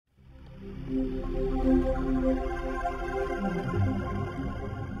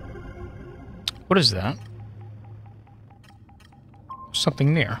What is that?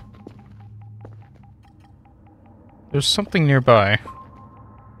 Something near. There's something nearby.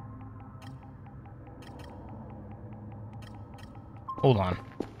 Hold on.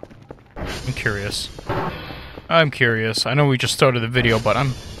 I'm curious. I'm curious. I know we just started the video, but I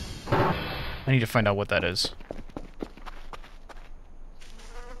need to find out what that is.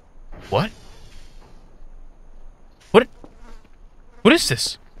 What? What is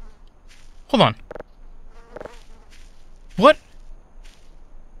this? Hold on. What?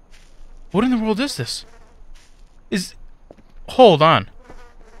 What in the world is this? Hold on.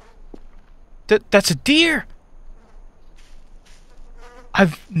 That's a deer!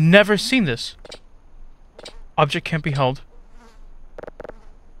 I've never seen this. Object can't be held.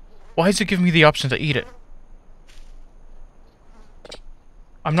 Why is it giving me the option to eat it?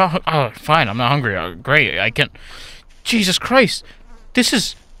 I'm not... Oh, fine, I'm not hungry. Great, I can... Jesus Christ! This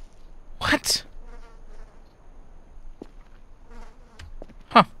is... What?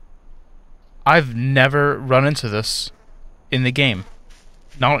 Huh. I've never run into this in the game.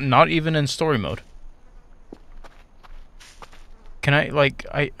 Not even in story mode. Can I, like,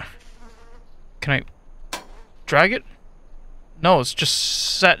 Can I drag it? No, it's just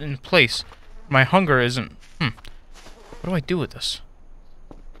set in place. My hunger isn't... What do I do with this?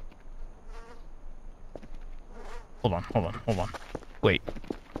 Hold on. Wait.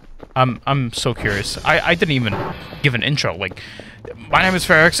 I'm so curious. I didn't even give an intro. Like, my name is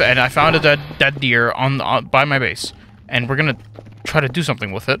Ferrex, and I found a dead deer by my base, and we're gonna try to do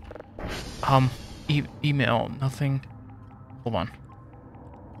something with it. Email, nothing. Hold on.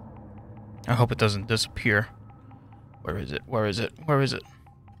 I hope it doesn't disappear. Where is it?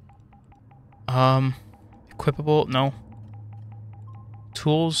 Equipable? No.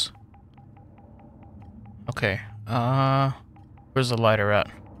 Tools? Okay. Where's the lighter at?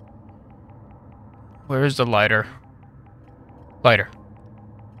 Where is the lighter? Lighter.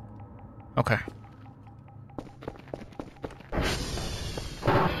 Okay.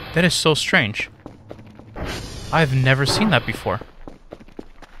 That is so strange. I've never seen that before.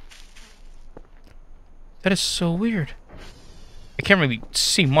 That is so weird. I can't really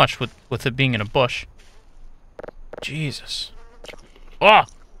see much with it being in a bush. Jesus. Ah!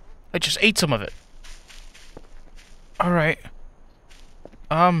 I just ate some of it. Alright.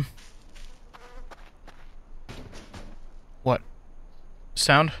 What?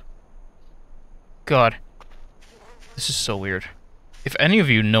 Sound? God. This is so weird. If any of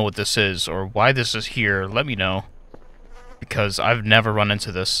you know what this is, or why this is here, let me know. Because I've never run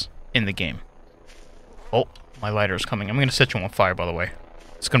into this in the game. Oh, my lighter is coming. I'm gonna set you on fire, by the way.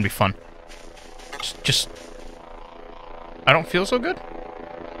 It's gonna be fun. Just... I don't feel so good?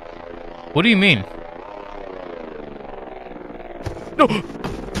 What do you mean? No!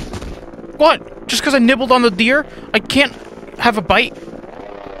 What? Just because I nibbled on the deer? I can't have a bite?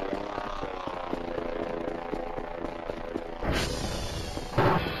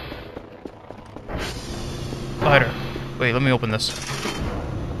 Lighter. Wait, let me open this.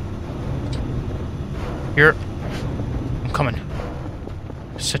 Here. I'm coming.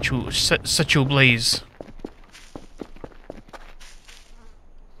 Set you ablaze.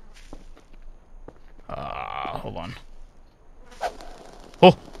 Hold on.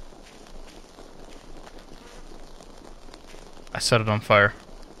 Oh! I set it on fire.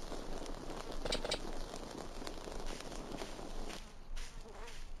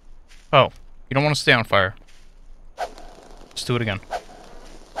 Oh, you don't want to stay on fire. Let's do it again.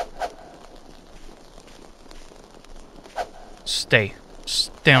 Stay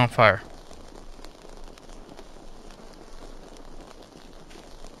on fire.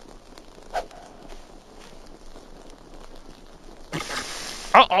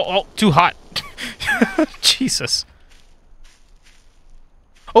 Oh, too hot. Jesus.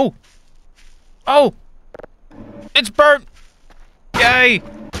 Oh, it's burnt. Yay,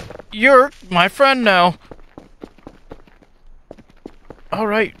 you're my friend now. All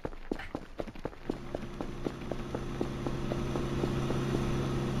right.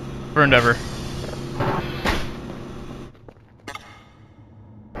 Burned ever.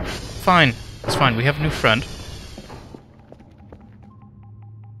 Fine. It's fine. We have a new friend.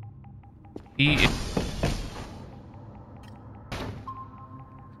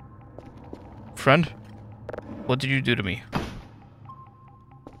 Friend? What did you do to me?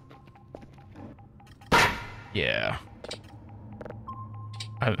 Yeah.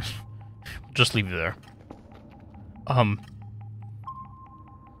 I'll just leave it there.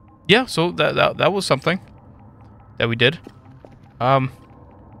 Yeah, so that was something that we did. Yeah.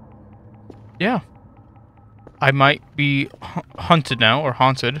 I might be hunted now, or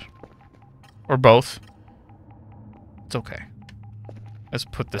haunted, Or both. It's okay. Let's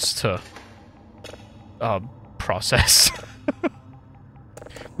put this to process.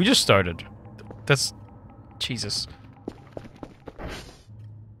 We just started. That's Jesus.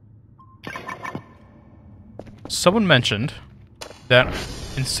 Someone mentioned that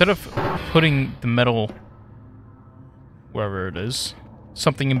instead of putting the metal wherever it is,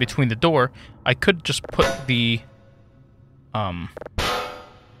 something in between the door, I could just put the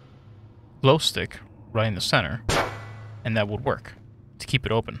glow stick right in the center, and that would work to keep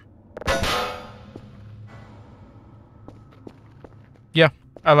it open. Yeah,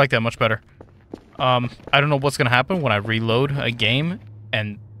 I like that much better. I don't know what's gonna happen when I reload a game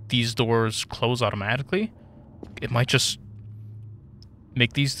and these doors close automatically. It might just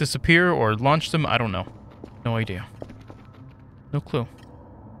make these disappear or launch them. I don't know. No idea. No clue.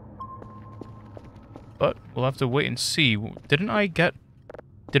 But we'll have to wait and see. Didn't I get...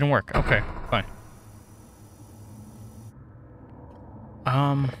 Didn't work. Okay, fine.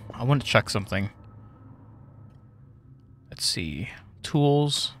 I want to check something. Let's see.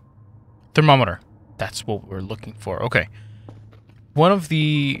 Tools. Thermometer. That's what we're looking for. Okay. One of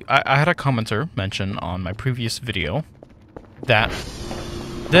the... I had a commenter mention on my previous video that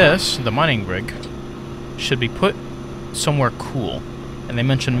this, the mining rig, should be put somewhere cool. And they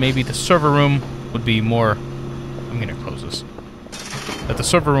mentioned maybe the server room would be more... I'm gonna close this. That the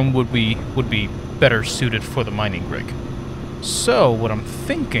server room would be better suited for the mining rig. So, what I'm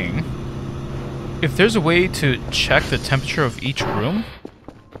thinking... If there's a way to check the temperature of each room,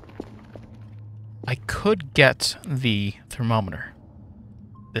 I could get the thermometer.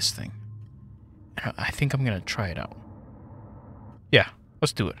 This thing. And I think I'm gonna try it out. Yeah,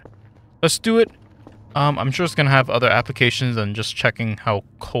 let's do it. Let's do it. I'm sure it's gonna have other applications than just checking how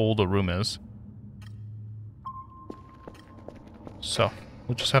cold a room is. So,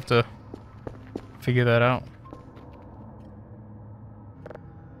 we'll just have to figure that out.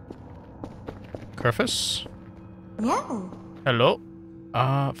 Rufus? Yeah. Hello?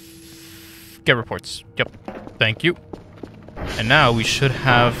 Get reports. Yep. Thank you. And now we should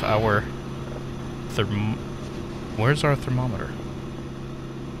have our Where's our thermometer?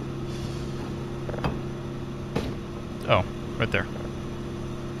 Oh, right there.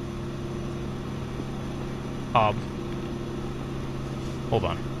 Hold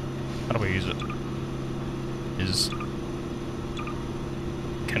on. How do we use it?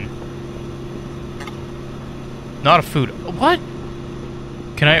 Not a food. What?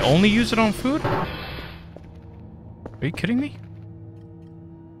 Can I only use it on food? Are you kidding me?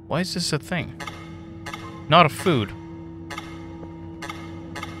 Why is this a thing? Not a food.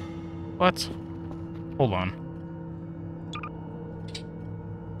 What? Hold on.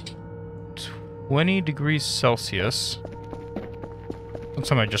 20 degrees Celsius. Looks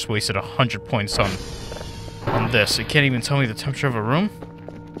like I just wasted 100 points on this. It can't even tell me the temperature of a room?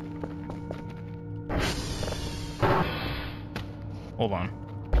 Hold on.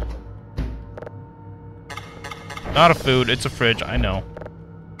 Not a food, it's a fridge, I know.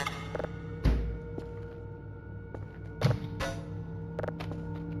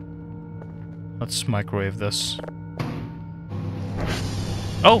 Let's microwave this.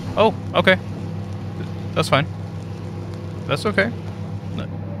 Oh, okay. That's fine. That's okay.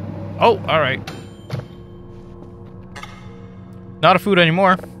 Oh, alright. Not a food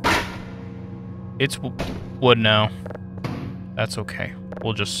anymore. It's wood now. That's okay.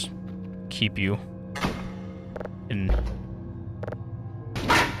 We'll just keep you in.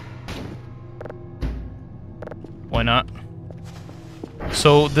 Why not?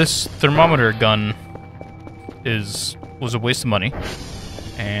 So this thermometer gun was a waste of money,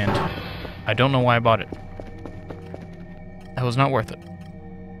 and I don't know why I bought it. That was not worth it.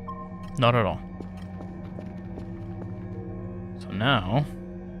 Not at all. So now,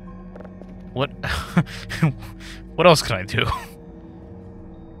 what? What else can I do?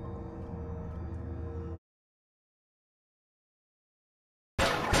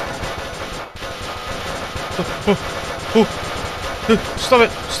 Stop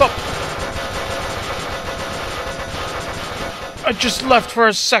it! Stop! I just left for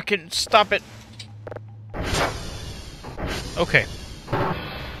a second. Stop it. Okay.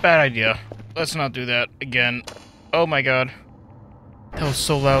 Bad idea. Let's not do that again. Oh my god. That was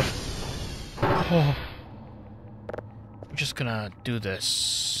so loud. Oh. I'm just gonna do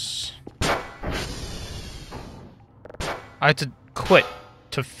this. I had to quit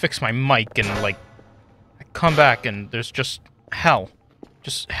to fix my mic and, like, I come back and there's just hell.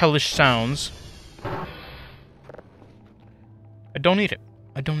 Just hellish sounds. I don't need it.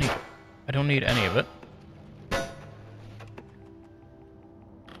 I don't need it. I don't need any of it.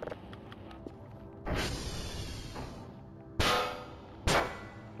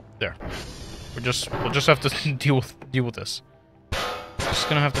 We'll just have to deal with this. Just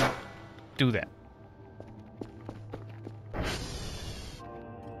gonna have to do that.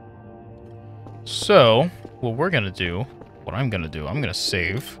 So, what I'm gonna do, I'm gonna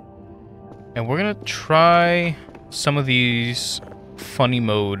save. And we're gonna try some of these funny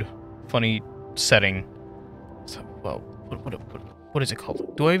setting. Well, what is it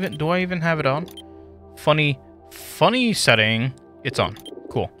called? Do I even have it on? Funny setting. It's on.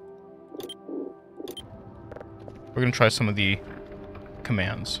 Cool. We're gonna try some of the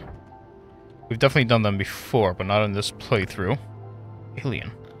commands. We've definitely done them before, but not in this playthrough.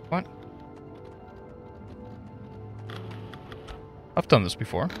 Alien. What? I've done this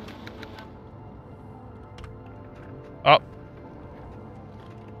before. Oh.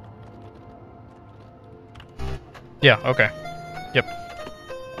 Yeah, okay. Yep.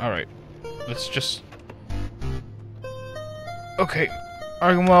 Alright. Let's just... Okay.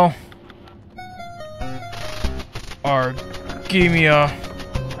 Argamwell. Argemia.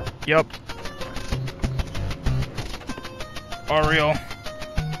 Yep. Ariel.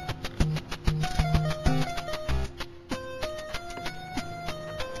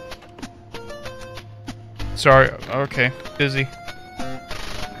 Sorry, okay, busy.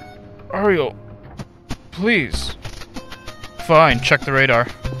 Ariel, please. Fine, check the radar.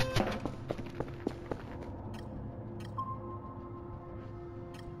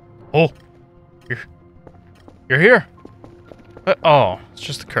 Oh, you're here. Oh, it's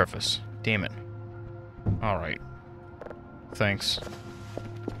just the Kerfus. Damn it. All right. Thanks.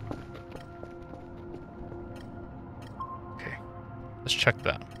 Okay, let's check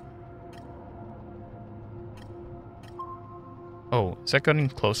that. Oh, is that getting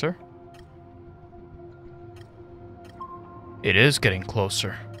closer? It is getting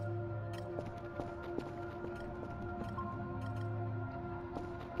closer.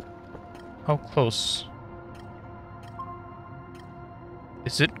 How close?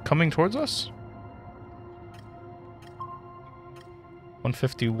 Is it coming towards us?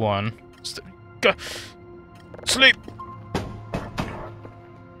 151. Sleep!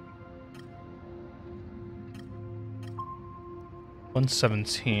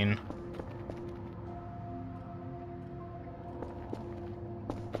 $117.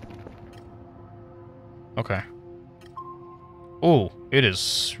 Okay. Oh, it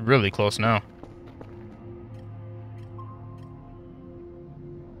is really close now.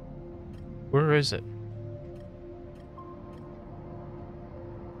 Where is it?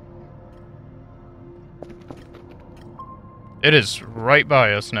 It is right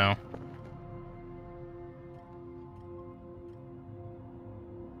by us now.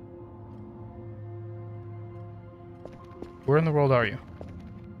 Where in the world are you?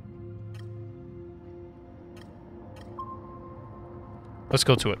 Let's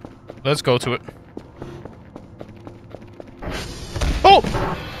go to it. Let's go to it. Oh!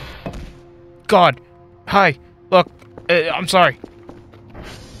 God. Hi. Look. I'm sorry.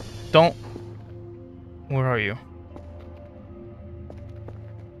 Don't. Where are you?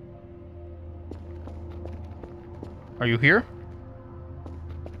 Are you here?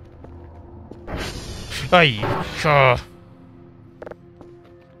 Ay.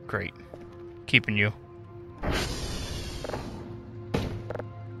 Great. Keeping you.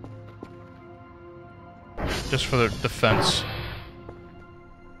 Just for the defense.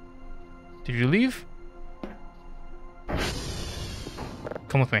 Did you leave?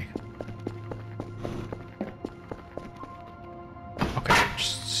 Come with me. Okay,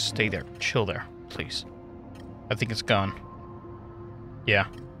 just stay there. Chill there, please. I think it's gone. Yeah.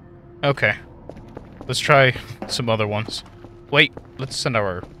 Okay. Let's try some other ones. Wait, let's send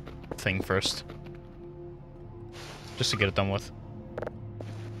our thing first. Just to get it done with.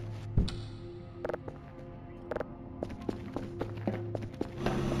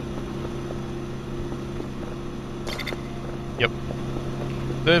 Yep.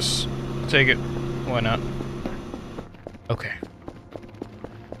 This, take it. Why not? Okay.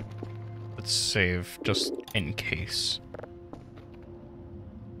 Let's save just in case.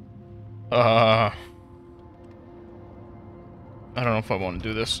 I don't know if I want to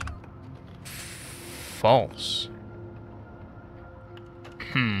do this. False.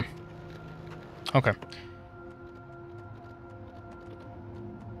 Okay.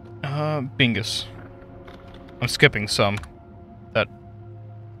 Bingus. I'm skipping some that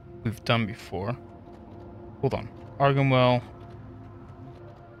we've done before. Hold on. Argamwell.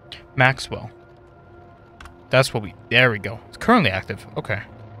 Maxwell. That's what we... There we go. It's currently active. Okay.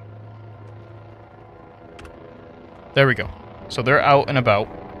 There we go. So they're out and about.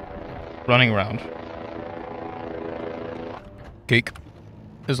 Running around. Geek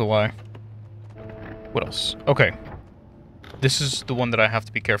is a lie. What else? Okay. This is the one that I have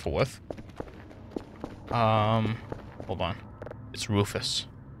to be careful with. Hold on. It's Rufus.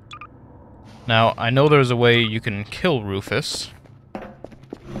 Now, I know there's a way you can kill Rufus.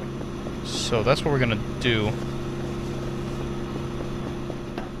 So that's what we're gonna do.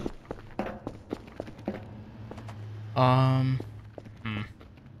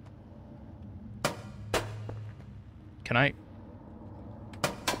 Can I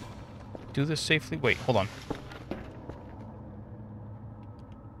do this safely? Wait, hold on.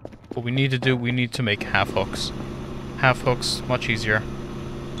 What we need to do, we need to make half hooks. Half hooks, much easier.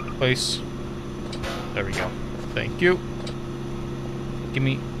 Place. There we go. Thank you.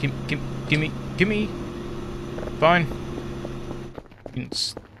 Gimme. Fine. You can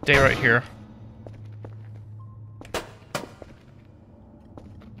stay right here.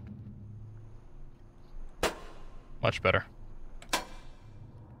 Much better.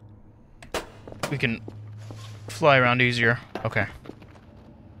 We can fly around easier. Okay.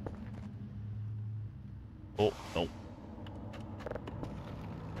 Oh, no.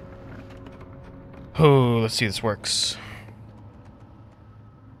 Oh, let's see if this works.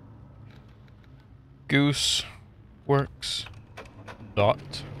 Goose works.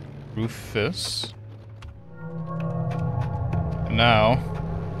 Dot. Rufus. Now.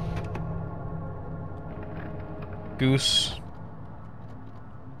 Goose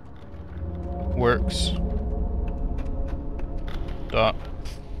works. Dot.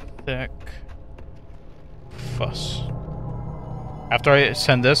 Thick. Fuss. After I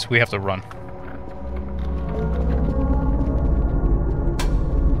send this, we have to run.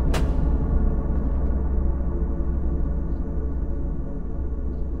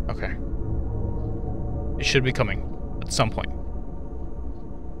 Okay. It should be coming at some point.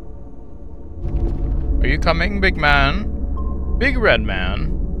 Are you coming, big man? Big red man?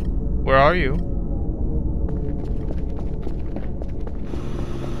 Where are you?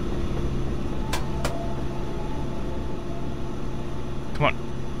 Come on.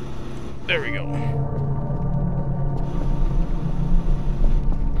 There we go.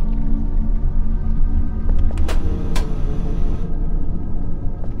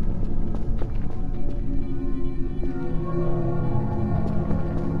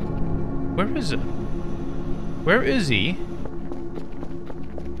 Where is it? Where is he?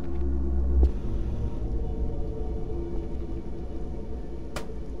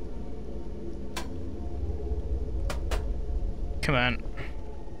 Come on.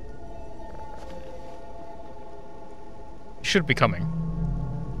 He should be coming.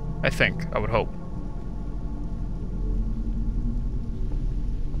 I think. I would hope.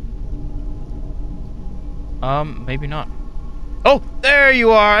 Maybe not. Oh, there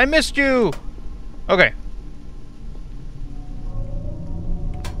you are! I missed you! Okay.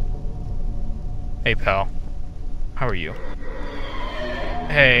 Hey, pal. How are you?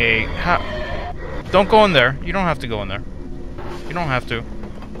 Hey, don't go in there. You don't have to go in there. You don't have to.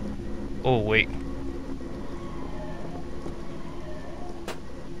 Oh, wait.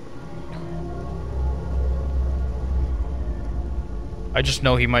 I just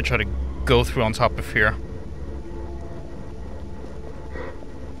know he might try to go through on top of here.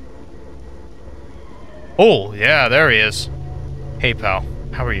 Oh, yeah, there he is. Hey, pal.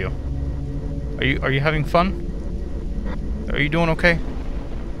 How are you? Are you having fun? Are you doing okay?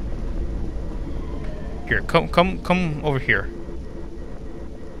 Here, come over here.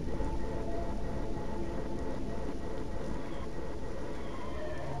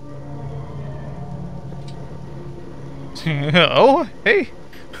 Oh, hey.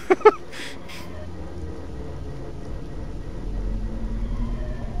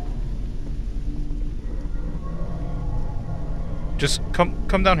 Just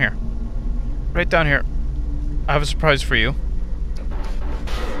come down here. Right down here. I have a surprise for you.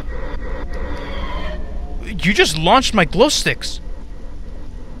 You just launched my glow sticks.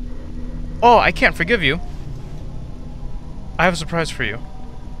 Oh, I can't forgive you. I have a surprise for you.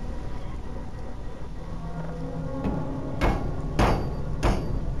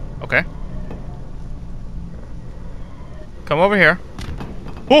 Okay. Come over here.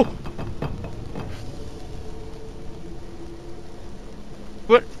 Oh!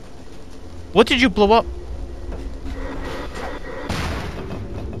 What did you blow up?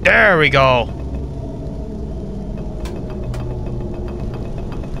 There we go.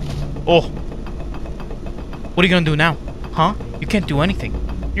 Oh. What are you gonna do now? Huh? You can't do anything.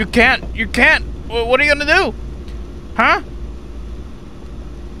 You can't. What are you gonna do? Huh?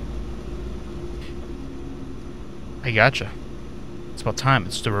 I gotcha. It's about time.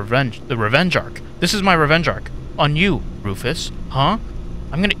 It's the revenge arc. This is my revenge arc. On you, Rufus. Huh?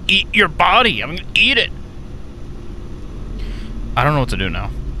 I'm gonna eat your body! I'm gonna eat it! I don't know what to do now.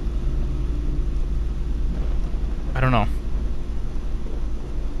 I don't know.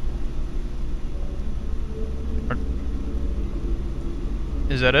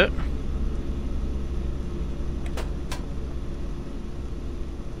 Is that it?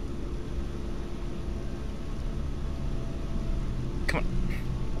 Come on.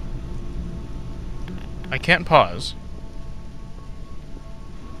 I can't pause.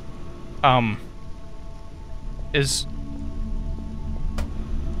 Is...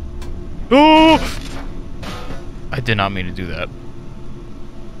 Oh! I did not mean to do that.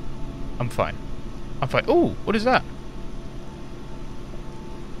 I'm fine. I'm fine. Oh, what is that?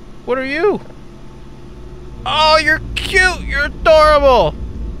 What are you? Oh, you're cute! You're adorable!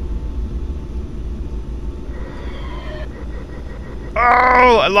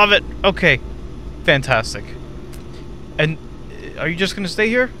 Oh, I love it! Okay. Fantastic. And are you just gonna stay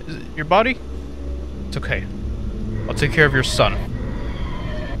here? Is it your body? It's okay. I'll take care of your son.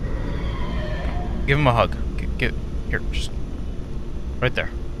 Give him a hug. Here, just right there.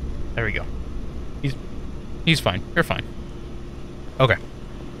 There we go. He's fine. You're fine. Okay.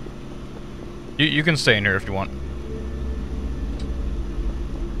 You can stay in here if you want.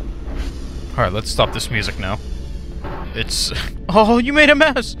 Alright, let's stop this music now. It's... Oh, you made a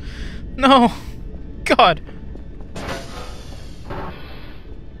mess! No! God!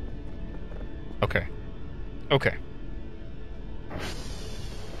 Okay. Okay.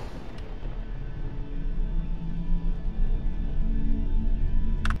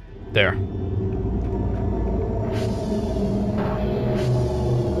 There.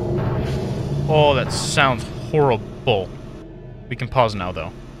 Oh, that sounds horrible. We can pause now,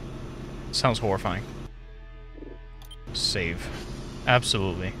 though. Sounds horrifying. Save.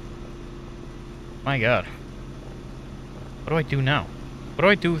 Absolutely. My god. What do I do now? What do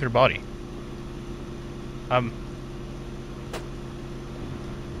I do with her body? Come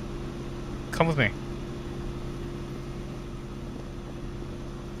with me.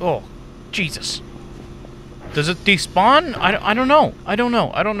 Oh, Jesus. Does it despawn? I don't know. I don't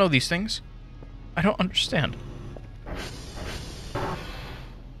know. I don't know these things. I don't understand.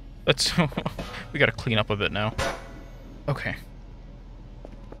 Let's... we gotta clean up a bit now. Okay.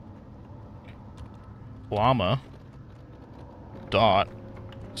 Llama. Dot.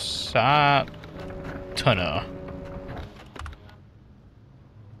 Satana.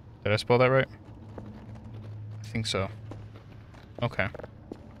 Did I spell that right? I think so. Okay.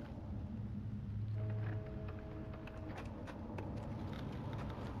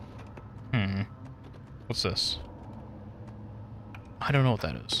 What's this? I don't know what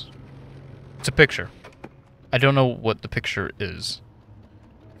that is. It's a picture. I don't know what the picture is.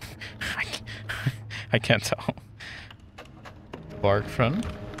 I can't tell. Bark friend?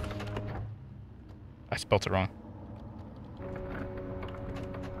 I spelled it wrong.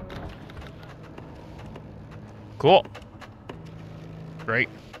 Cool. Great.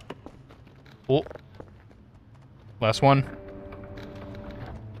 Cool. Last one.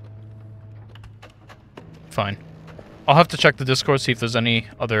 Fine. I'll have to check the Discord, see if there's any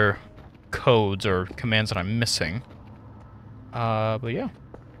other codes or commands that I'm missing. But yeah.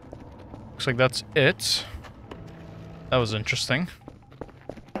 Looks like that's it. That was interesting.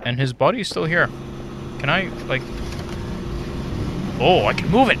 And his body's still here. Can I, like... Oh, I can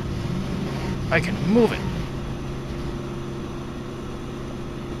move it! I can move it!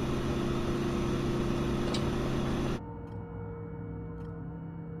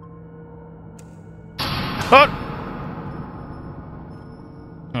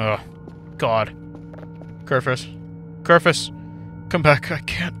 Oh, God. Rufus. Rufus, come back. I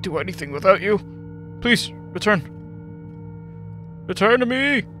can't do anything without you. Please, return. Return to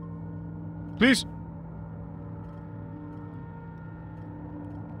me! Please.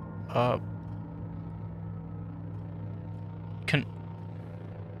 Can...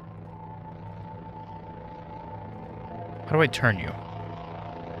 How do I turn you?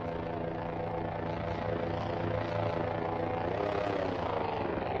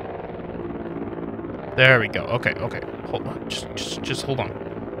 There we go. Okay, okay. Hold on. Just hold on.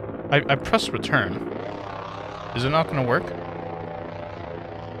 I pressed return. Is it not gonna work?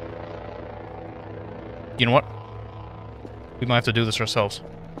 You know what? We might have to do this ourselves.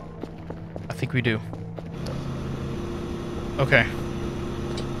 I think we do. Okay.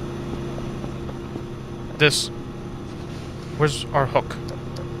 This... Where's our hook?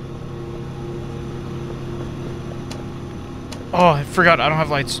 Oh, I forgot. I don't have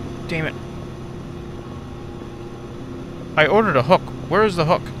lights. Damn it. I ordered a hook. Where is the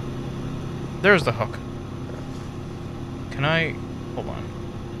hook? There's the hook. Can I... Hold on.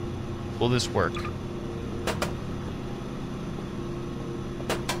 Will this work?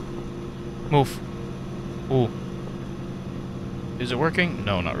 Move. Ooh. Is it working?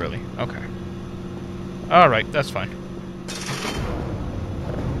 No, not really. Okay. Alright, that's fine.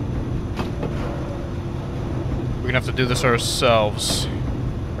 We're gonna have to do this ourselves.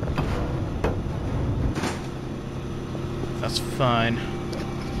 That's fine.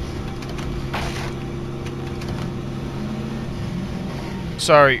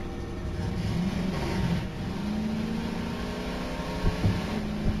 Sorry.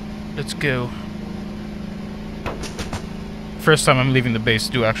 Let's go. First time I'm leaving the base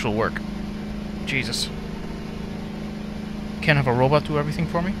to do actual work. Jesus. Can't have a robot do everything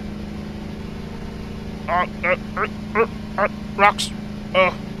for me? Rocks!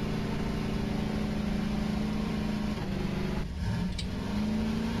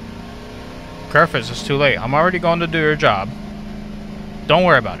 Carefus, it's too late. I'm already going to do your job. Don't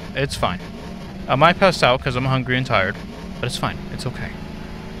worry about it. It's fine. I might pass out because I'm hungry and tired, but it's fine. It's okay.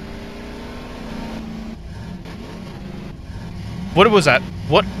 What was that?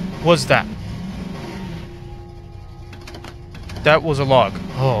 What was that? That was a log.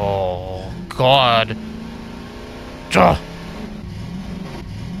 Oh, God. Ugh.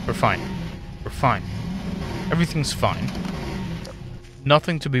 We're fine. We're fine. Everything's fine.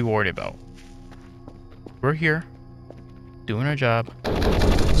 Nothing to be worried about. We're here. Doing our job.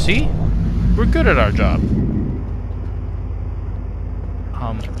 See? We're good at our job.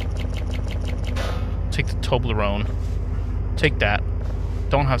 Take the Toblerone. Take that.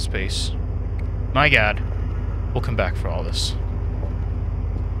 Don't have space. My God. We'll come back for all this.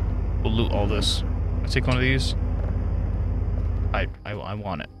 We'll loot all this. I take one of these. I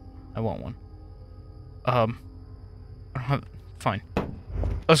want it. I want one. I don't have... Fine.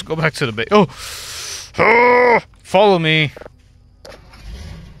 Let's go back to the base. Oh! Ah! Follow me!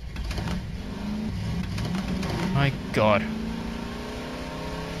 My God.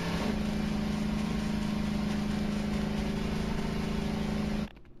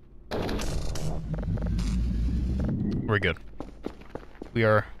 We're good. We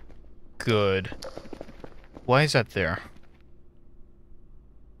are good. Why is that there?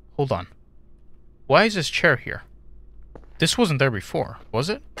 Hold on. Why is this chair here? This wasn't there before, was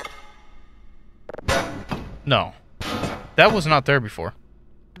it? No. That was not there before.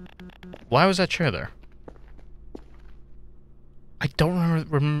 Why was that chair there? I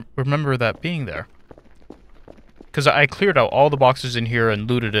don't remember that being there. Because I cleared out all the boxes in here and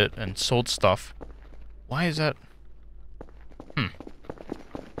looted it and sold stuff. Why is that?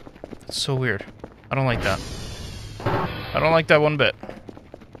 That's so weird. I don't like that. I don't like that one bit.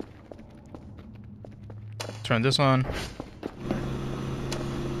 Turn this on.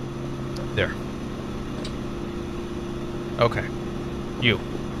 There. Okay. You.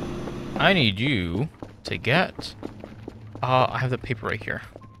 I need you to get... I have the paper right here.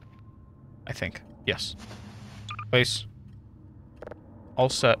 I think. Yes. Place. All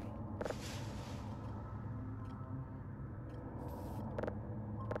set.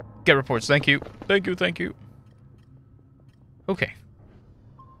 Get reports. Thank you. Thank you, thank you. Okay.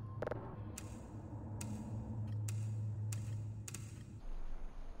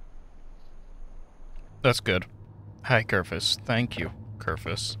 That's good. Hi, Kerfus. Thank you,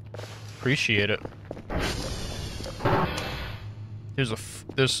 Kerfus. Appreciate it.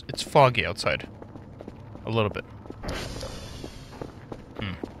 It's foggy outside. A little bit.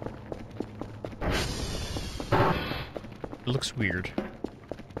 It looks weird.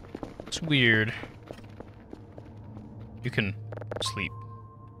 It's weird. You can sleep.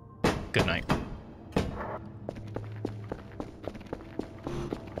 Good night.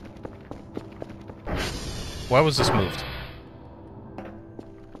 Why was this moved?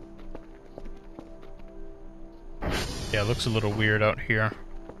 Yeah, it looks a little weird out here.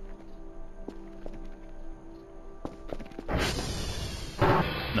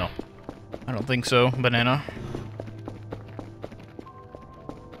 No. I don't think so, banana.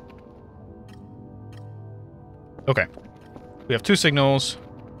 Okay. We have two signals.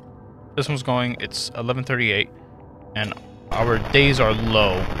 This one's going, it's 11:38, and our days are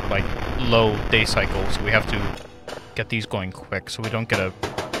low, like low day cycles, so we have to get these going quick so we don't get a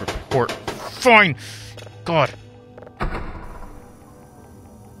report. Fine! God.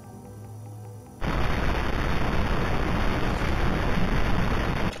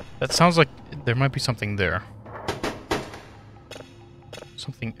 That sounds like there might be something there.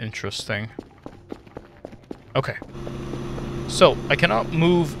 Something interesting. Okay. So, I cannot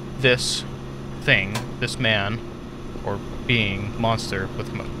move this thing, this man, or being, monster,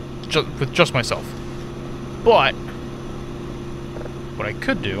 with just myself. But, what I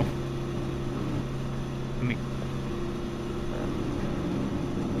could do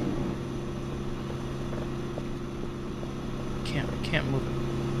can't move it.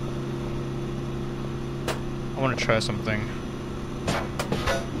 I want to try something.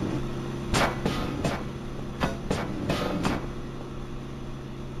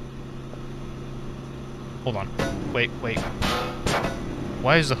 Hold on. Wait.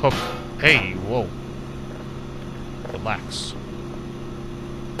 Why is the hook... Hey, whoa. Relax.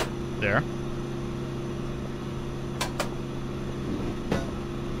 There.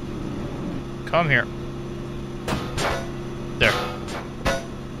 Come here. There.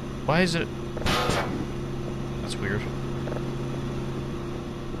 Why is it... That's weird.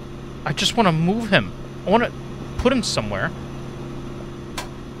 I just want to move him. I want to put him somewhere.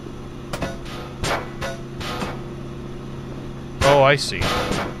 Oh, I see.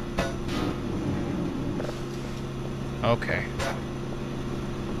 Okay.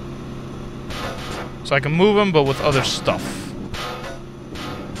 So I can move him, but with other stuff.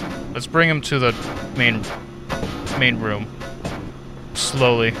 Let's bring him to the main room.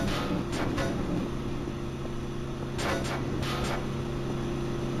 Slowly.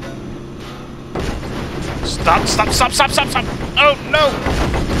 Stop! Oh, no!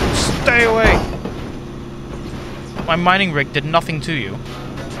 Stay away! My mining rig did nothing to you.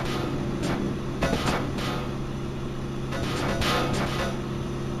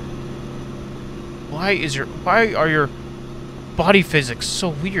 Why are your body physics so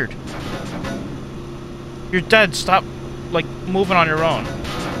weird? You're dead. Stop, like, moving on your own.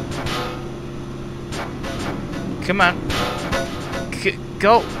 Come on.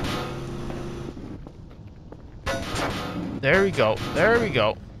 Go. There we go.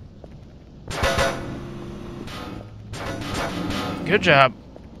 Good job.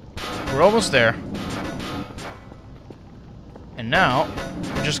 We're almost there. And now,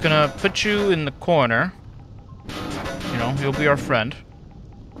 we're just gonna put you in the corner. You know, you'll be our friend.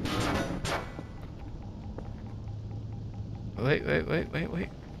 Wait.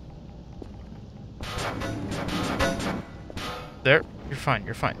 There.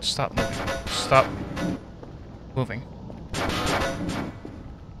 You're fine. Stop moving.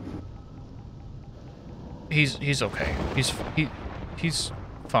 He's okay. He's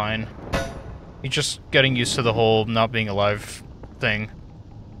fine. He's just getting used to the whole not being alive thing.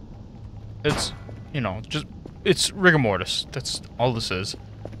 It's, you know, it's rigor mortis. That's all this is.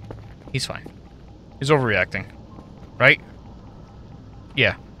 He's fine. He's overreacting. Right?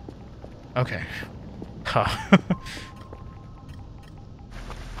 Yeah. Okay. Huh.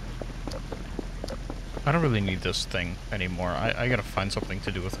 I don't really need this thing anymore. I gotta find something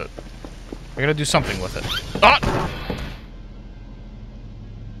to do with it. I gotta do something with it. Ah!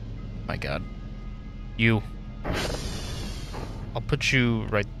 My god. You. I'll put you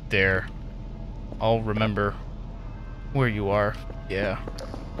right there. I'll remember where you are. Yeah.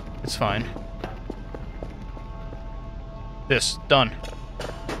 It's fine. This. Done.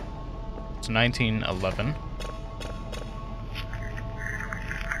 It's 1911.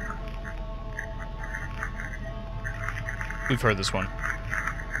 We've heard this one.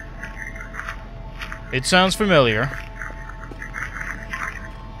 It sounds familiar.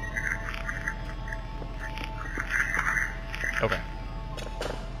 Okay.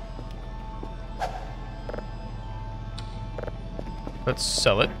 Let's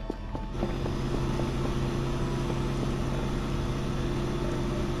sell it.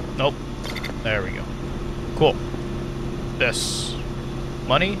 Nope. There we go. Cool. This.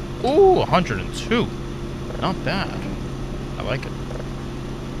 Money. Ooh, 102. Not bad. I like it.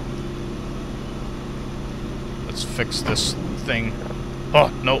 Let's fix this thing.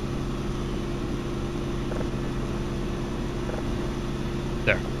 Oh, nope.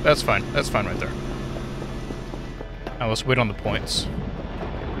 There. That's fine. That's fine right there. Now let's wait on the points.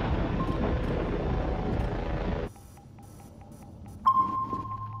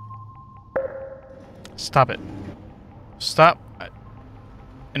 Stop it. Stop.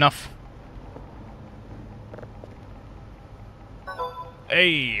 Enough.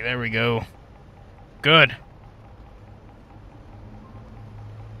 Hey, there we go. Good.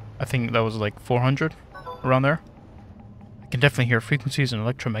 I think that was like 400, around there. I can definitely hear frequencies and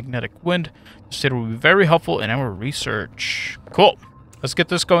electromagnetic wind. This data will be very helpful in our research. Cool. Let's get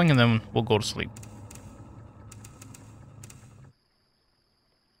this going and then we'll go to sleep.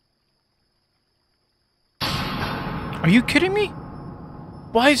 Are you kidding me?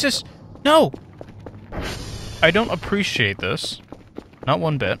 Why is this? No! I don't appreciate this. Not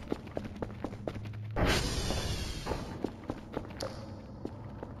one bit.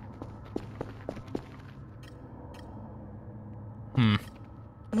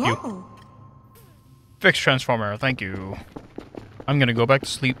 You. Fix transformer, thank you. I'm gonna go back to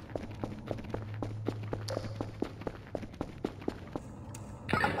sleep.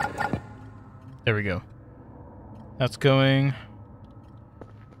 There we go. That's going.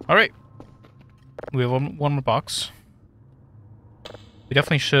 Alright. We have one more box. We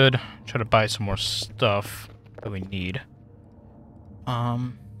definitely should try to buy some more stuff that we need.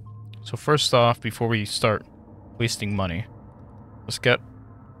 So first off, before we start wasting money, let's get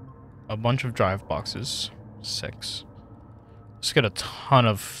a bunch of drive boxes. 6. Let's get a ton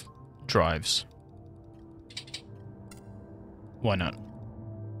of drives. Why not?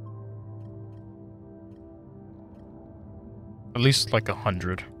 At least like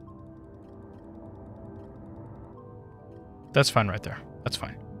 100. That's fine right there. That's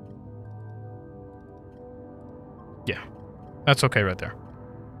fine. Yeah. That's okay right there.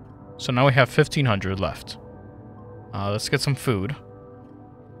 So now we have 1,500 left. Let's get some food.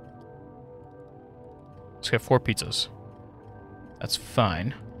 Let's get 4 pizzas. That's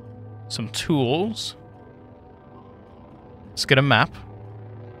fine. Some tools. Let's get a map.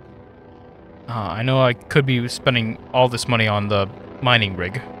 I know I could be spending all this money on the mining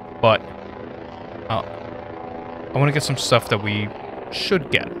rig, but I want to get some stuff that we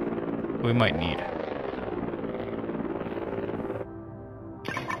should get. We might need.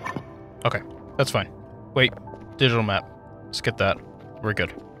 Okay, that's fine. Wait, digital map. Let's get that. We're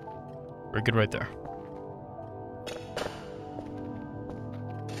good. We're good right there.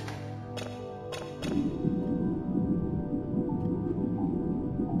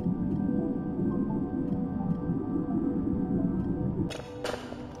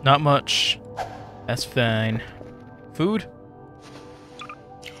 Not much. That's fine. Food?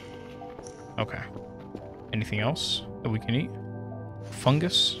 Okay. Anything else that we can eat?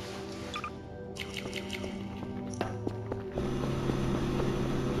 Fungus?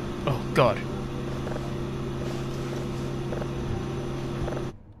 Oh, God.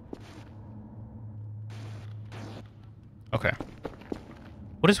 Okay.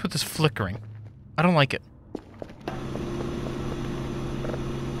 What is with this flickering? I don't like it.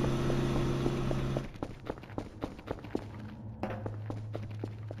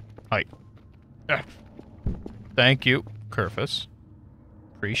 Hi. Thank you, Rufus.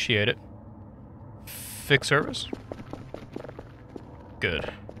 Appreciate it. Fix service?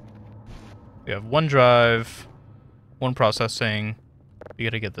 Good. We have 1 drive, 1 processing. We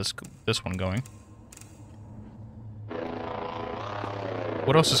gotta get this one going.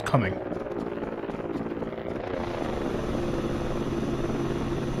 What else is coming?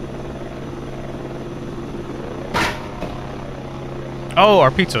 Oh,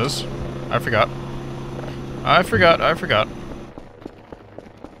 our pizzas. I forgot. I forgot.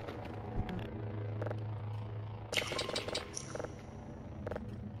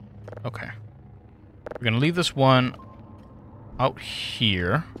 Okay. We're gonna leave this one out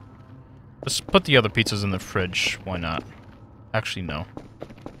here. Let's put the other pizzas in the fridge. Why not? Actually, no.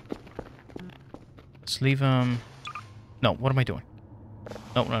 Let's leave them... No, what am I doing?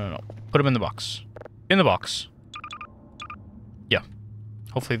 No. Put them in the box. In the box. Yeah.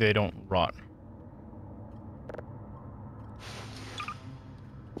 Hopefully they don't rot.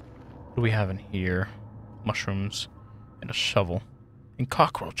 What do we have in here? Mushrooms and a shovel. And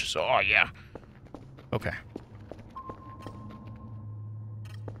cockroaches. Oh, yeah. Okay.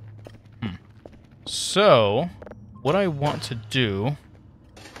 So, what I want to do...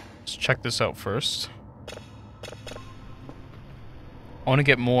 Let's check this out first. I want to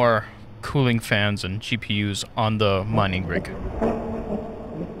get more cooling fans and GPUs on the mining rig.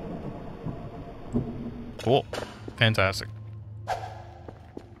 Cool. Fantastic.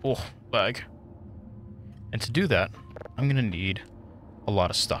 Oh, lag. And to do that, I'm going to need a lot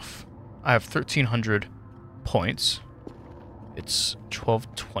of stuff. I have 1,300 points. It's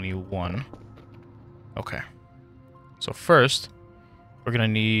 1221. Okay. So first, we're going to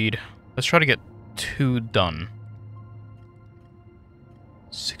need... Let's try to get 2 done.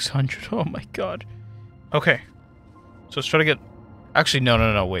 600. Oh my god. Okay. So let's try to get... Actually,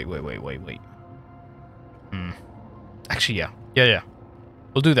 no. Wait. Actually, yeah. Yeah.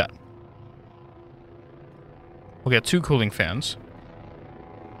 We'll do that. We'll get 2 cooling fans.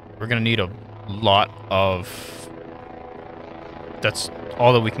 We're gonna need a lot of... That's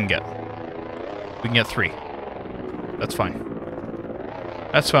all that we can get. We can get 3. That's fine.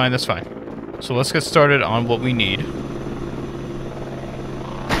 That's fine. So let's get started on what we need.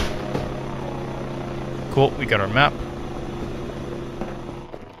 Cool, we got our map.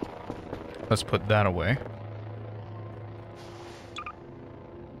 Let's put that away.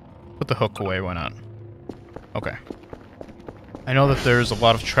 Put the hook away, why not? Okay. I know that there's a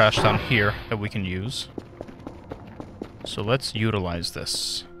lot of trash down here that we can use. So let's utilize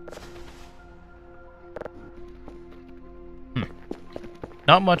this.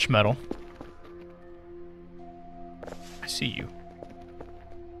 Not much metal. see you.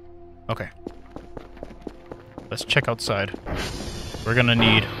 Okay. Let's check outside. We're gonna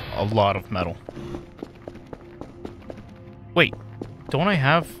need a lot of metal. Wait, don't I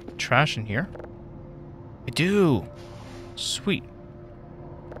have trash in here? I do. Sweet.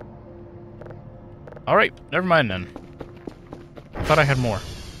 Alright, never mind then. I thought I had more.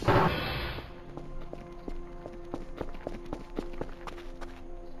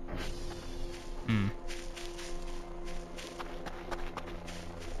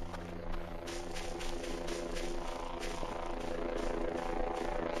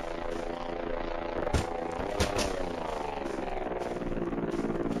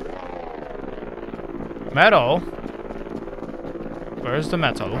 Metal? Where's the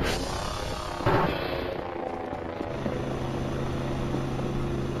metal?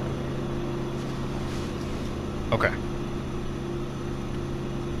 Okay.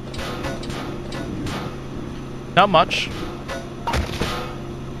 Not much.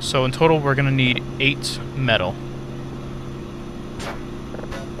 So in total we're gonna need 8 metal.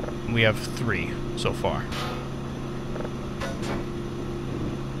 We have 3 so far.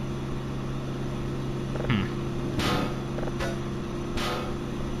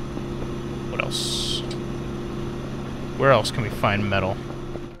 What else? Where else can we find metal?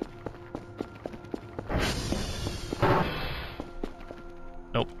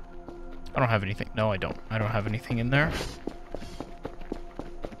 Nope. I don't have anything. No, I don't. I don't have anything in there.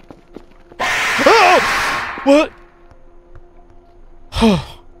 Oh! What?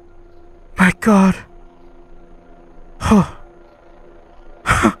 Oh. My God. Oh.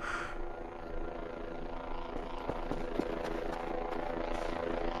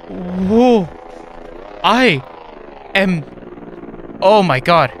 Whoa. I am... Oh my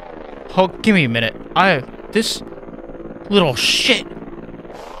God. Oh, give me a minute. This little shit.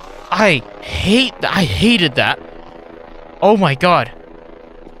 I hated that. Oh my God.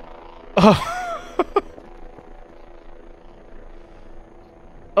 Oh.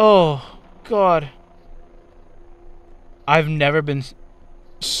 Oh God. I've never been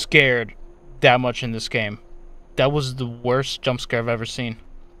scared that much in this game. That was the worst jump scare I've ever seen.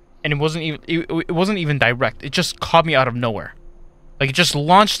 And it wasn't even direct. It just caught me out of nowhere. Like, it just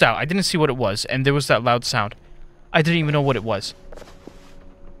launched out. I didn't see what it was, and there was that loud sound. I didn't even know what it was.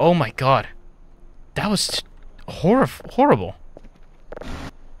 Oh my God. That was horrible.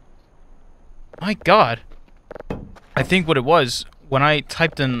 My God. I think what it was, when I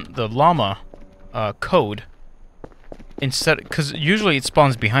typed in the llama code, instead, because usually it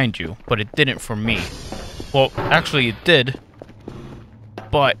spawns behind you, but it didn't for me. Well, actually it did.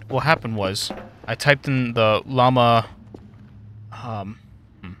 But what happened was, I typed in the llama, I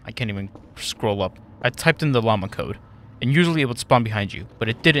can't even scroll up. I typed in the llama code, and usually it would spawn behind you, but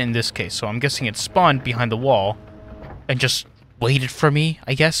it didn't in this case, so I'm guessing it spawned behind the wall, and just waited for me,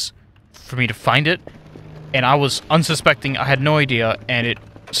 I guess, for me to find it, and I was unsuspecting, I had no idea, and it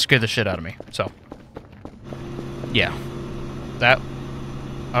scared the shit out of me, so. Yeah.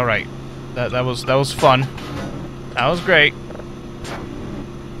 Alright. That was fun. That was great.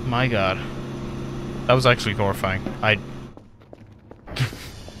 My God. That was actually horrifying. I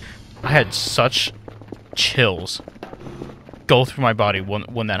had such chills go through my body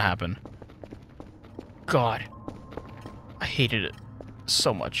when that happened. God. I hated it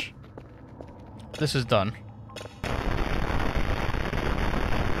so much. This is done.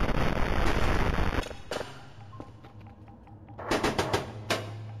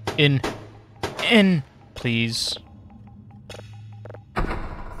 In, please.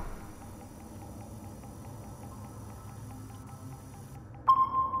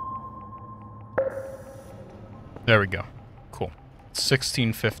 There we go. Cool.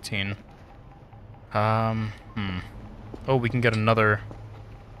 1615. Oh, we can get another...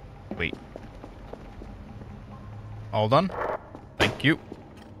 Wait. All done? Thank you.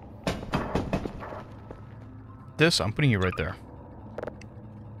 This, I'm putting you right there.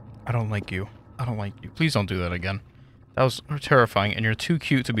 I don't like you. I don't like you. Please don't do that again. That was terrifying, and you're too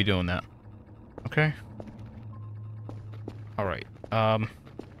cute to be doing that. Okay? Alright.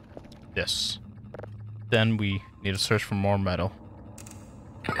 This. Then we need to search for more metal.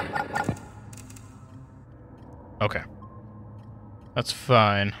 Okay. That's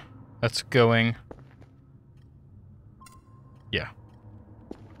fine. That's going. Yeah.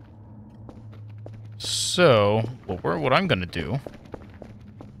 So, what I'm gonna do...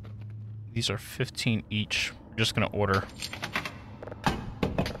 These are 15 each. We're just gonna order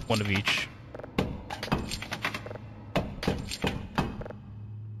one of each.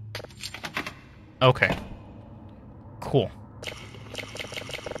 Okay. Cool.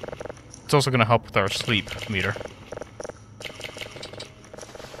 It's also gonna help with our sleep meter.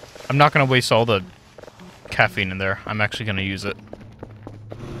 I'm not gonna waste all the caffeine in there. I'm actually gonna use it.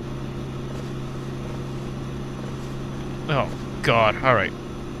 Oh, God. Alright.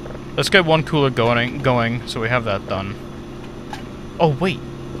 Let's get one cooler going, so we have that done. Oh, wait.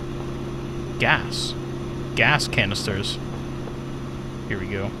 Gas. Gas canisters. Here we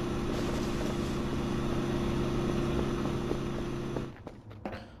go.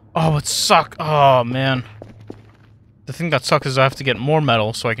 Oh, it sucks. Oh, man. The thing that sucks is I have to get more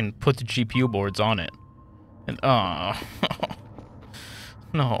metal so I can put the GPU boards on it. And,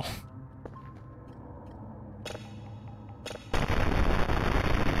 no.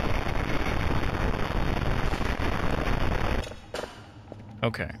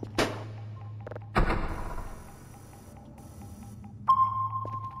 Okay.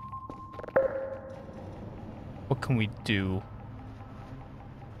 What can we do?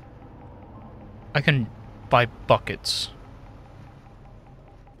 I can buy buckets.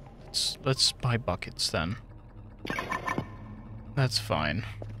 Let's buy buckets then. That's fine.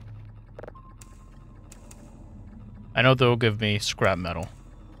 I know they'll give me scrap metal.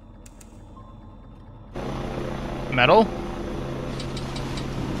 Metal?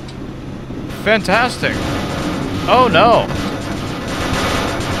 Fantastic! Oh no!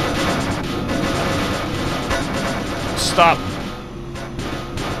 Stop!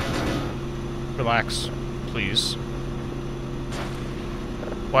 Relax, please.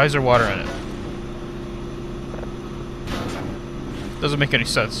 Why is there water in it? Doesn't make any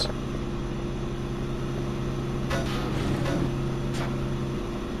sense.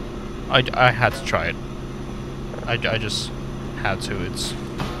 I had to try it. I just had to. It's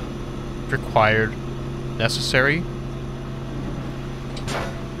required, necessary.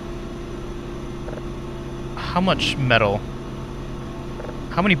 How much metal?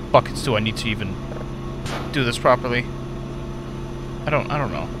 How many buckets do I need to even do this properly? I don't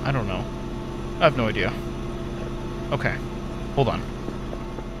know. I don't know. I have no idea. Okay. Hold on.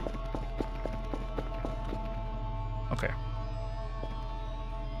 Okay.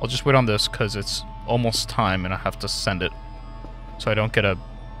 I'll just wait on this because it's almost time and I have to send it so I don't get a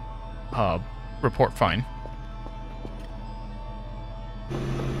report fine.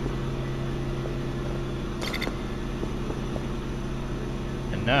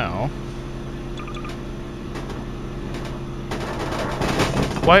 And now...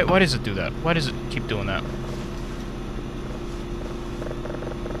 Why does it do that? Why does it keep doing that?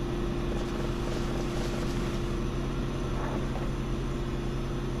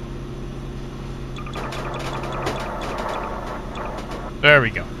 There we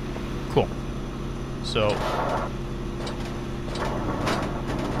go. Cool. So...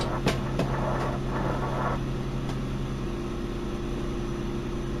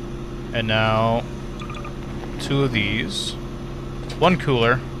 And now... 2 of these. 1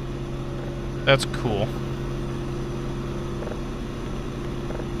 cooler. That's cool.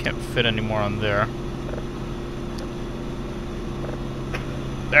 Can't fit any more on there.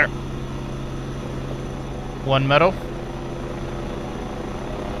 There. 1 metal.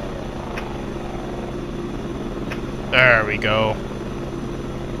 There we go.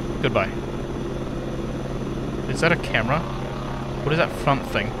 Goodbye. Is that a camera? What is that front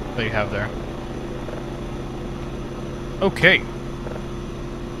thing that you have there? Okay.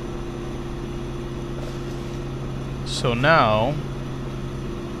 So now...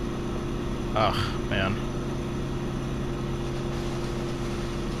 Ugh, man.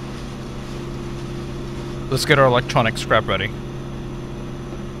 Let's get our electronic scrap ready.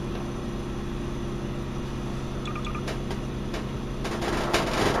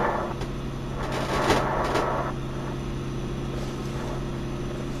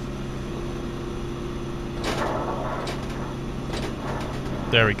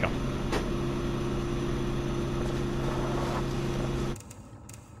 There we go.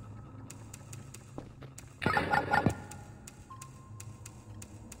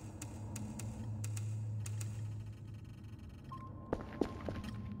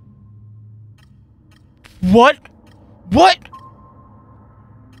 What? What?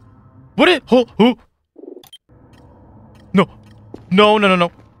 What is... Who? No. No, no, no,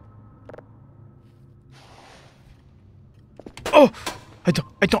 no. Oh!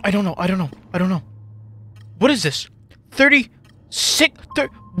 I don't know. What is this? 36...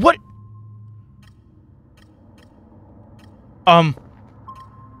 what?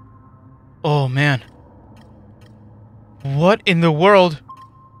 Oh, man. What in the world?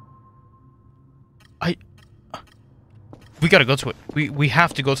 We gotta go to it. We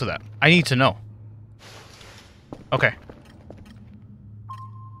have to go to that. I need to know. Okay.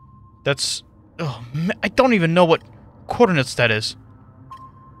 That's... Oh, man, I don't even know what coordinates that is.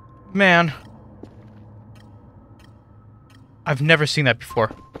 Man. I've never seen that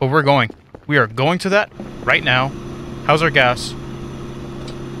before. But we're going. We are going to that right now. How's our gas?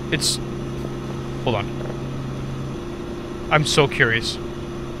 It's... Hold on. I'm so curious.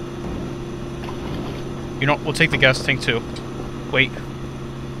 You know, we'll take the gas tank too. Wait.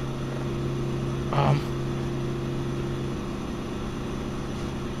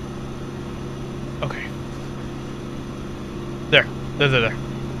 Okay. There. There.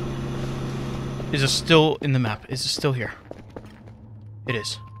 Is it still in the map? Is it still here? It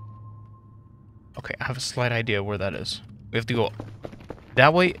is. Okay, I have a slight idea where that is. We have to go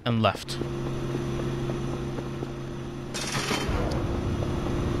that way and left.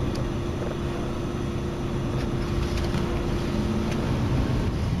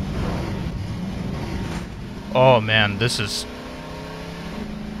 Oh man, this is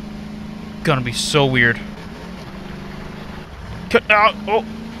gonna be so weird. Cut out! Oh!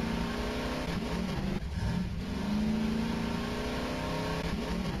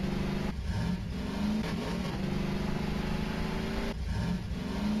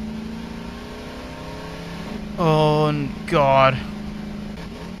 Oh God.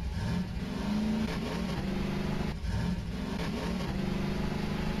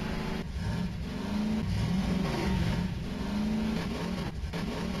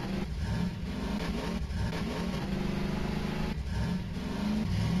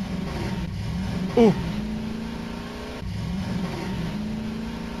 Ooh.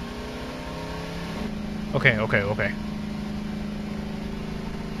 Okay.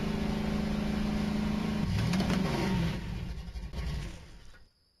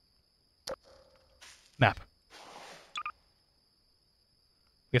 Map.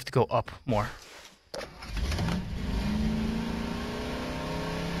 We have to go up more.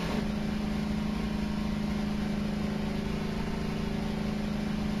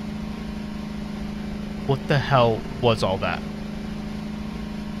 What the hell was all that?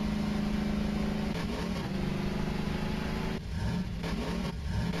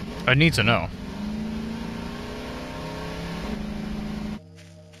 I need to know.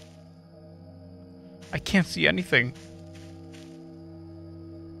 I can't see anything.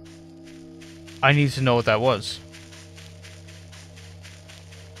 I need to know what that was.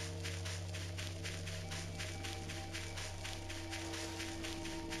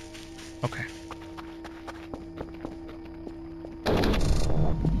 Okay.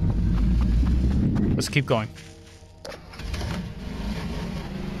 Let's keep going.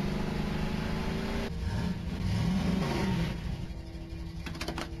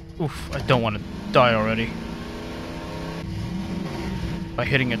 Oof, I don't want to die already. By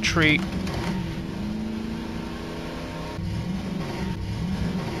hitting a tree.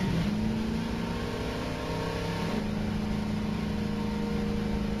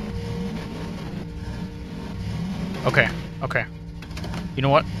 Okay. You know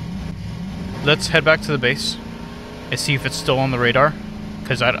what? Let's head back to the base and see if it's still on the radar,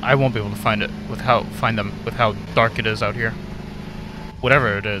 because I won't be able to find them with how dark it is out here.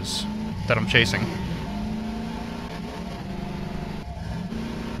 Whatever it is that I'm chasing.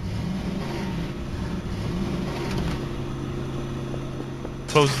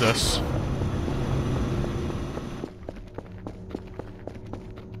 Close this.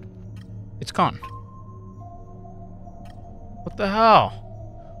 It's gone. What the hell?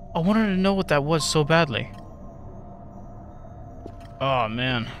 I wanted to know what that was so badly. Oh,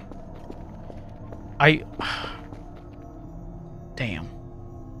 man. Damn.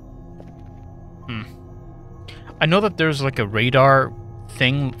 I know that there's like a radar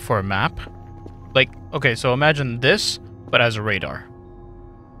thing for a map. Like, okay, so imagine this, but as a radar.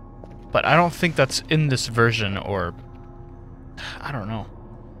 But I don't think that's in this version, or... I don't know.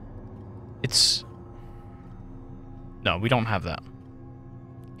 It's... No, we don't have that.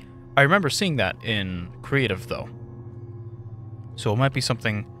 I remember seeing that in Creative, though. So it might be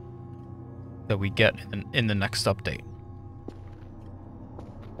something that we get in the next update.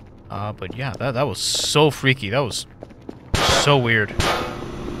 But yeah, that was so freaky. That was so weird.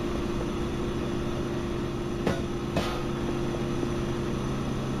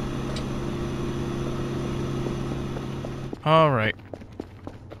 Alright.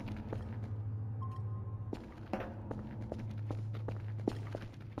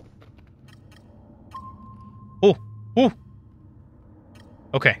 Oh! Ooh!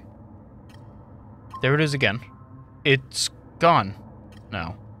 Okay. There it is again. It's gone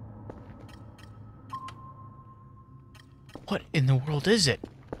now. What in the world is it?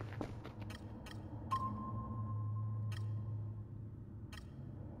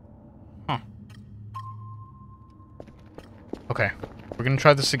 Huh. Okay. We're gonna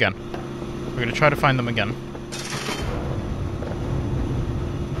try this again. We're gonna try to find them again.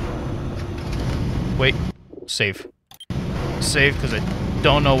 Wait. Save. Save, because I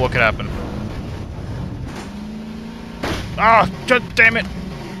don't know what could happen. Ah! Damn it!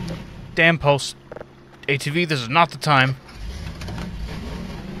 Damn post. ATV, this is not the time.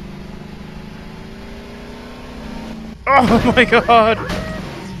 Oh my god!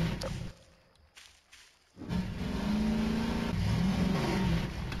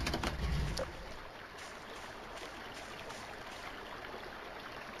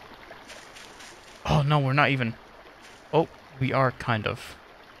 Oh no, we're not even... Oh, we are kind of.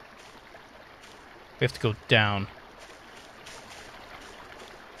 We have to go down.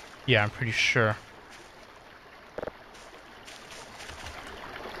 Yeah, I'm pretty sure.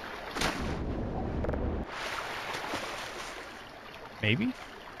 Maybe?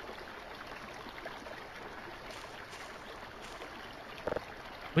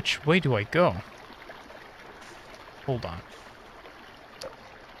 Which way do I go? Hold on.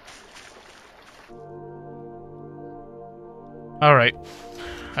 Alright.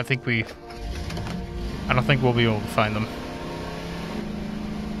 I don't think we'll be able to find them.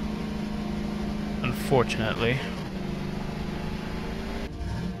 Unfortunately.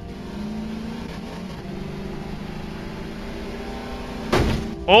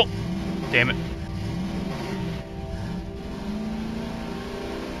 Oh! Damn it.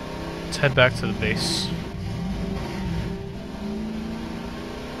 Let's head back to the base.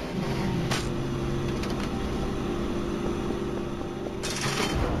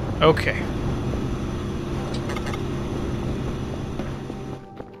 Okay.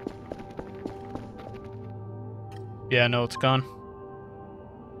 Yeah, no, it's gone.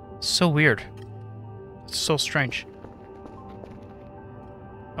 It's so weird. It's so strange.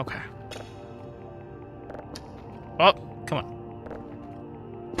 Okay. Oh, come on.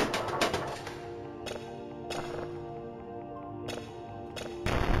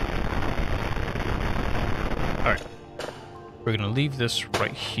 Alright. We're gonna leave this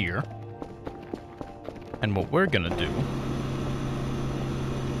right here. And what we're gonna do...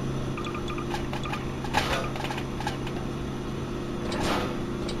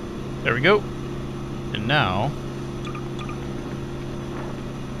 There we go. And now...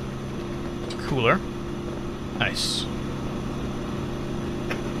 Cooler. Nice.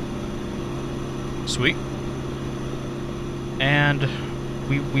 Sweet. And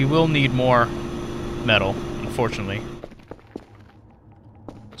we will need more metal, unfortunately.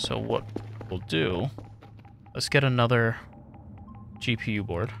 So what we'll do... Let's get another GPU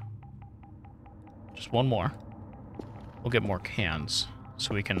board. Just one more. We'll get more cans,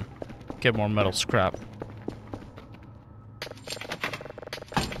 so we can get more metal scrap.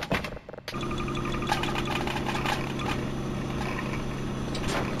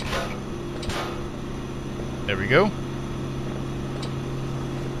 There we go.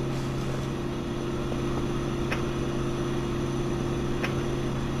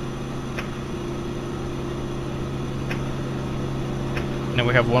 Now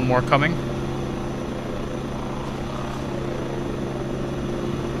we have one more coming.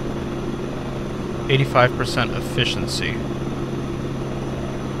 %85 efficiency.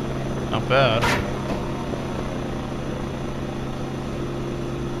 Not bad.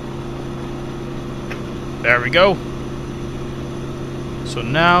 There we go. So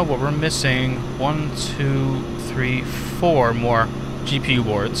now what we're missing, 1, 2, 3, 4 more GPU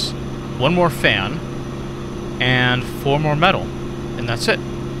boards, 1 more fan, and 4 more metal. And that's it.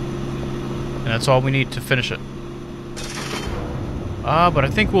 And that's all we need to finish it. But I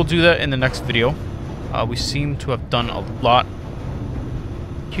think we'll do that in the next video. We seem to have done a lot.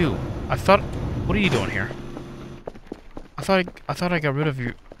 I thought... What are you doing here? I thought I got rid of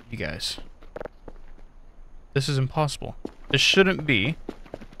you guys. This is impossible. This shouldn't be.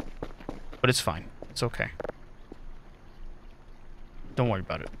 But it's fine. It's okay. Don't worry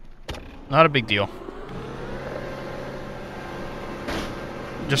about it. Not a big deal.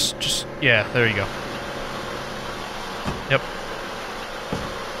 Just, yeah, there you go. Yep.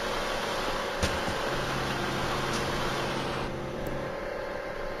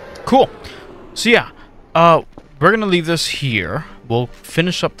 Cool. So yeah, we're gonna leave this here. We'll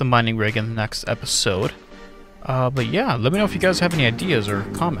finish up the mining rig in the next episode. But yeah, let me know if you guys have any ideas or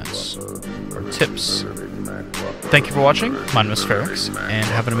comments or tips. Thank you for watching. My name is Ferrix, and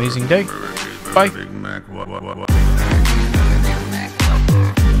have an amazing day. Bye.